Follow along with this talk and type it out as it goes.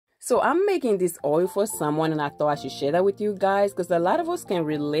So I'm making this oil for someone, and I thought I should share that with you guys because a lot of us can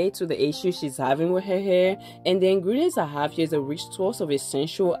relate to the issue she's having with her hair. And the ingredients I have here is a rich source of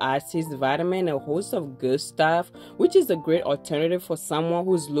essential acids, vitamin, a host of good stuff, which is a great alternative for someone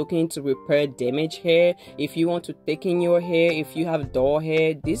who's looking to repair damaged hair. If you want to thicken your hair, if you have dull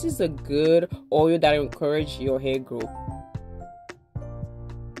hair, this is a good oil that will encourage your hair growth.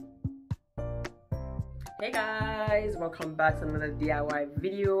 Hey guys, welcome back to another DIY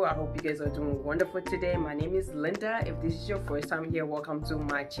video. I hope you guys are doing wonderful today. My name is Linda. If this is your first time here, welcome to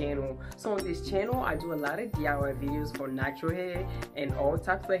my channel. So on this channel, I do a lot of DIY videos for natural hair and all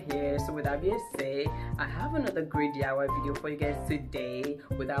types of hair. So with that being said, I have another great DIY video for you guys today.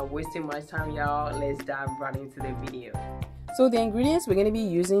 Without wasting much time, y'all, let's dive right into the video. So the ingredients we're going to be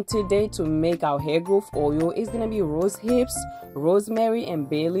using today to make our hair growth oil is going to be rose hips, rosemary, and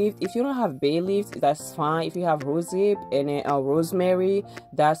bay leaf. If you don't have bay leaves, that's fine. If you have rose hip and rosemary,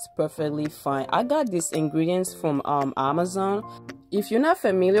 that's perfectly fine. I got these ingredients from Amazon. If you're not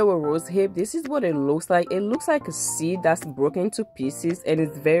familiar with rose hip, this is what it looks like. It looks like a seed that's broken into pieces, and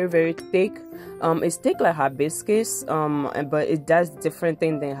it's very thick. It's thick like hibiscus, but it does different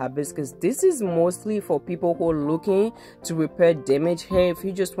thing than hibiscus. This is mostly for people who are looking to repair damaged hair. If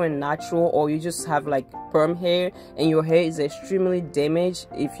you just went natural, or you just have like perm hair and your hair is extremely damaged,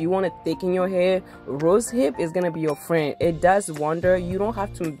 if you want to thicken your hair, rose hip is gonna be your friend. It does wonder. You don't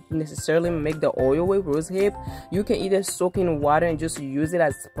have to necessarily make the oil with rose hip. You can either soak in water and just use it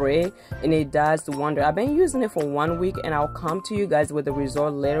as spray, and it does wonder. I've been using it for 1 week, and I'll come to you guys with the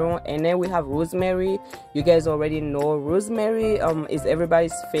result later on. And then we have rosemary. You guys already know rosemary is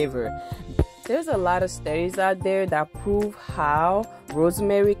everybody's favorite. There's a lot of studies out there that prove how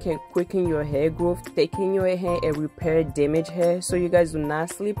rosemary can quicken your hair growth, thicken your hair, and repair damaged hair. So you guys do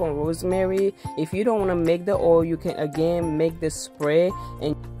not sleep on rosemary. If you don't want to make the oil, you can again make the spray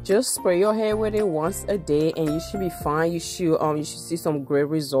and just spray your hair with it once a day, and you should be fine. You should see some great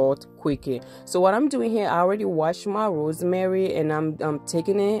result quicker. So what I'm doing here, I already washed my rosemary, and I'm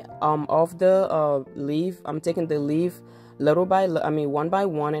taking it off the leaf. I'm taking the leaf one by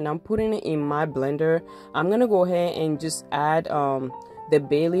one, and I'm putting it in my blender. I'm gonna go ahead and just add the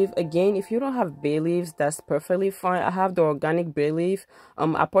bay leaf. Again, if you don't have bay leaves, that's perfectly fine. I have the organic bay leaf.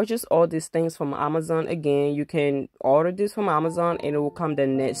 I purchased all these things from Amazon. Again, you can order this from Amazon and it will come the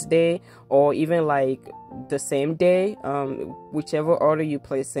next day, or even like the same day, whichever order you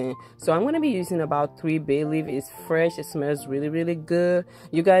place in. So I'm gonna be using about 3 bay leaf. It's fresh, it smells really good.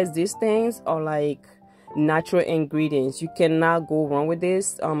 You guys, these things are like natural ingredients. You cannot go wrong with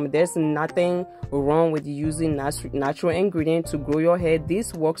this. There's nothing wrong with using natural ingredients to grow your hair.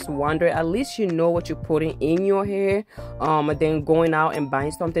 This works wonder. At least you know what you're putting in your hair, than going out and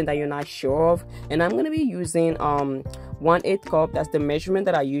buying something that you're not sure of. And I'm gonna be using 1/8 cup. That's the measurement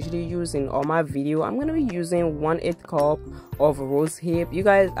that I usually use in all my video. I'm gonna be using 1/8 cup of rose hip. You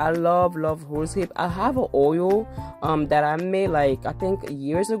guys, I love rose hip. I have an oil that I made like I think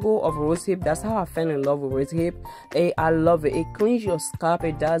years ago of rose hip. That's how I fell in love with rose hip. I love it. It cleans your scalp.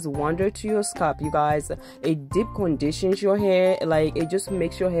 It does wonder to your scalp, you guys. It deep conditions your hair. Like, it just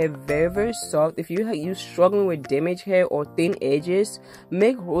makes your hair very soft. If you're struggling with damaged hair or thin edges,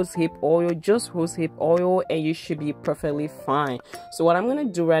 make rose hip oil, just rose hip oil, and you should be perfectly fine. So what I'm gonna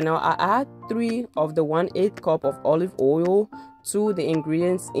do right now, I add 3 of the 1/8 cup of olive oil to the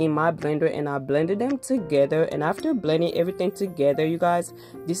ingredients in my blender, and I blended them together. And after blending everything together, you guys,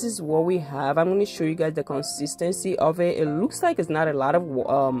 this is what we have. I'm going to show you guys the consistency of it. It looks like it's not a lot of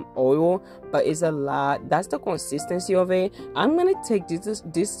oil, but it's a lot. That's the consistency of it. I'm going to take this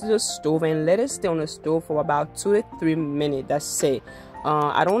to the stove and let it stay on the stove for about 2 to 3 minutes. That's it.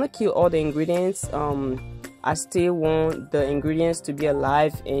 I don't want to kill all the ingredients. I still want the ingredients to be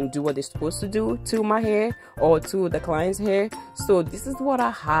alive and do what they're supposed to do to my hair or to the client's hair. So this is what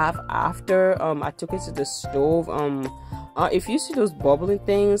I have after I took it to the stove. If you see those bubbling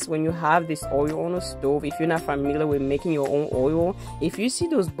things when you have this oil on the stove, if you're not familiar with making your own oil, if you see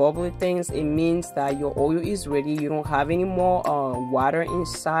those bubbling things, it means that your oil is ready. You don't have any more water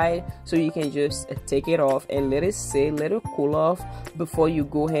inside, so you can just take it off and let it sit, let it cool off before you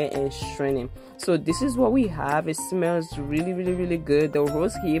go ahead and strain it. So this is what we have. It smells really good. The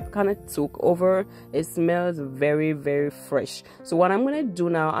rose hip kind of took over. It smells very fresh. So what I'm gonna do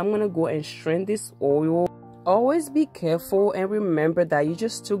now, I'm gonna go and strain this oil. Always be careful and remember that you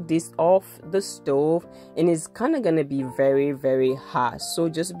just took this off the stove and it's kind of gonna be very hot, so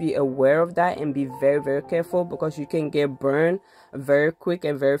just be aware of that and be very careful because you can get burned very quick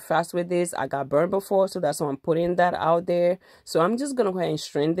and very fast with this. I got burned before, so that's why I'm putting that out there. So I'm just gonna go ahead and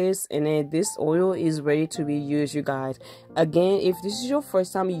strain this, and then this oil is ready to be used, you guys. Again, if this is your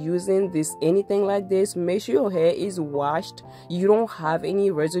first time using this anything like this, make sure your hair is washed, you don't have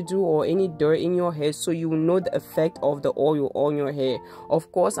any residue or any dirt in your hair, so you know the effect of the oil on your hair.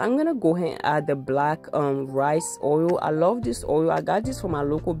 Of course, I'm gonna go ahead and add the black rice oil. I love this oil. I got this from my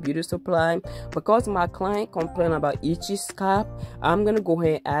local beauty supply because my client complained about itchy scalp. I'm gonna go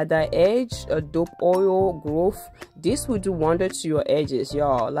ahead and add that edge dope oil growth. This will do wonder to your edges,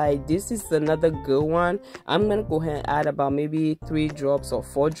 y'all. Like, this is another good one. I'm gonna go ahead and add about maybe 3 drops or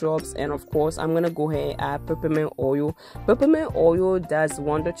 4 drops, and of course I'm gonna go ahead and add peppermint oil. Peppermint oil does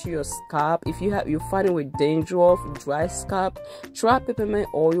wonder to your scalp. If you're fighting with dandruff, dry scalp, try peppermint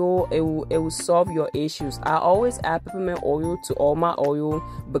oil. It will solve your issues. I always add peppermint oil to all my oil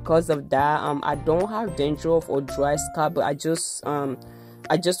because of that. I don't have dandruff or dry scalp, but I just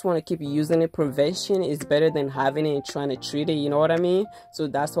want to keep using it. Prevention is better than having it and trying to treat it, you know what I mean? So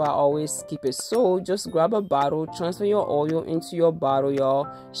that's why I always keep it. So just grab a bottle, transfer your oil into your bottle, y'all.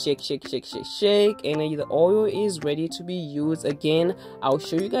 Shake, and then the oil is ready to be used. Again, I'll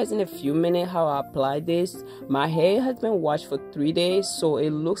show you guys in a few minutes how I apply this. My hair has been washed for 3 days, so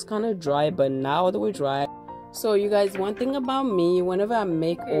it looks kind of dry, but now that we're dry. So you guys, one thing about me, whenever I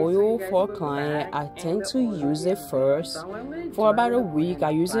make oil for a client, I tend to use it first for about a week.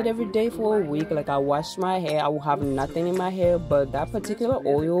 I use it every day for a week. Like, I wash my hair, I will have nothing in my hair but that particular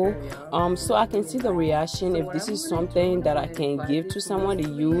oil, so I can see the reaction. If this is something that I can give to someone to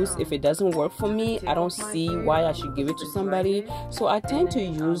use, if it doesn't work for me, I don't see why I should give it to somebody. So I tend to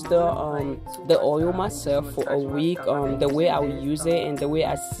use the oil myself for a week, the way I will use it and the way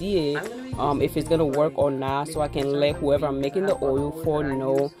I see it, if it's gonna work or not, so I can let whoever I'm making the oil for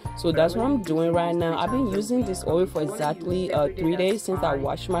know. So that's what I'm doing right now. I've been using this oil for exactly 3 days since I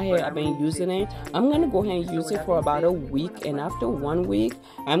washed my hair. I've been using it. I'm gonna go ahead and use it for about a week, and after 1 week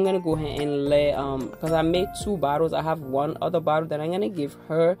I'm gonna go ahead and let because I made 2 bottles. I have one other bottle that I'm gonna give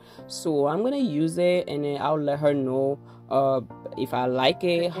her, so I'm gonna use it and then I'll let her know if I like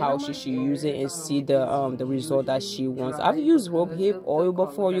it, how she should use it, and see the result that she wants. I've used rope hip oil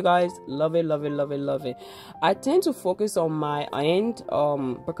before, you guys. Love it. I tend to focus on my end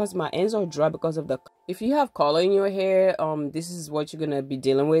because my ends are dry because of the, if you have color in your hair, this is what you're gonna be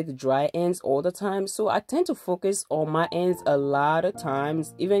dealing with, dry ends all the time. So I tend to focus on my ends a lot of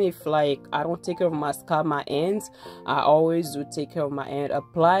times, even if like I don't take care of my scalp, my ends, I always do take care of my end.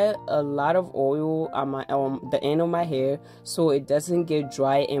 Apply a lot of oil on my the end of my hair so it doesn't get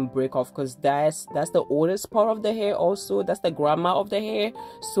dry and break off, because that's the oldest part of the hair. Also, that's the grandma of the hair,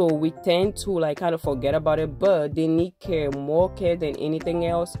 so we tend to like kind of forget about it, but they need care, more care than anything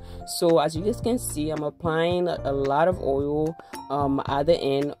else. So as you guys can see, I'm applying a lot of oil at the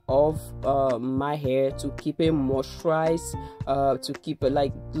end of my hair to keep it moisturized, to keep it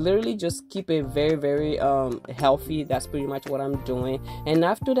like literally just keep it very healthy. That's pretty much what I'm doing. And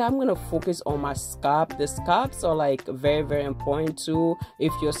after that, I'm gonna focus on my scalp. The scalps are like very important too.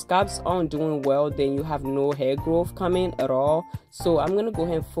 If your scalps aren't doing well, then you have no hair growth coming at all. So I'm gonna go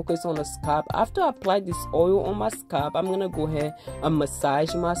ahead and focus on the scalp. After I apply this oil on my scalp, I'm gonna go ahead and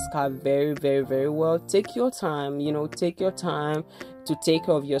massage my scalp very well. Take your time, you know, take your time to take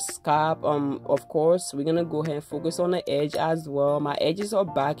care of your scalp. Of course, we're gonna go ahead and focus on the edge as well. My edges are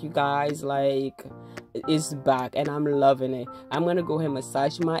back, you guys, like it's back, and I'm loving it. I'm gonna go ahead and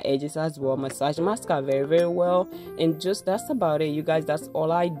massage my edges as well, massage my scalp very well, and just that's about it, you guys. That's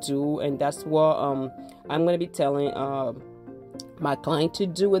all I do, and that's what I'm gonna be telling my client to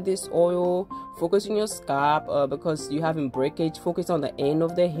do with this oil. Focus on your scalp because you having breakage. Focus on the end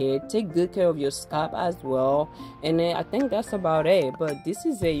of the hair. Take good care of your scalp as well. And then I think that's about it. But this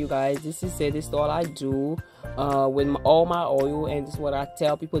is it, you guys. This is it. This is all I do with all my oil, and this is what I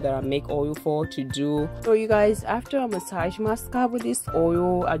tell people that I make oil for to do. So you guys, after I massage my scalp with this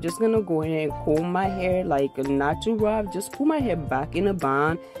oil, I'm just gonna go ahead and comb my hair, like not too rough, just pull my hair back in a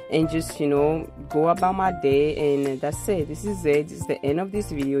bun and just, you know, go about my day. And that's it. This is it. This is the end of this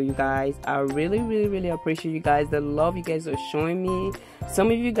video, you guys. I really really appreciate you guys, the love you guys are showing me.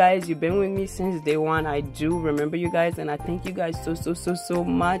 Some of you guys, you've been with me since day one. I do remember you guys, and I thank you guys so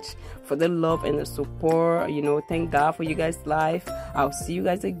much for the love and the support. You know, thank God for you guys' life. I'll see you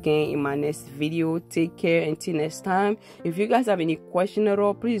guys again in my next video. Take care until next time. If you guys have any question at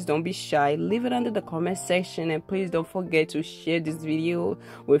all, please don't be shy, leave it under the comment section, and please don't forget to share this video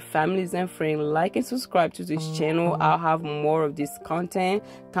with families and friends. Like and subscribe to this channel. I'll have more of this content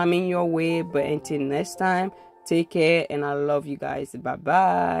coming your way. But until next time, take care, and I love you guys. Bye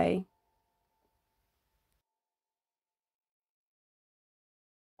bye.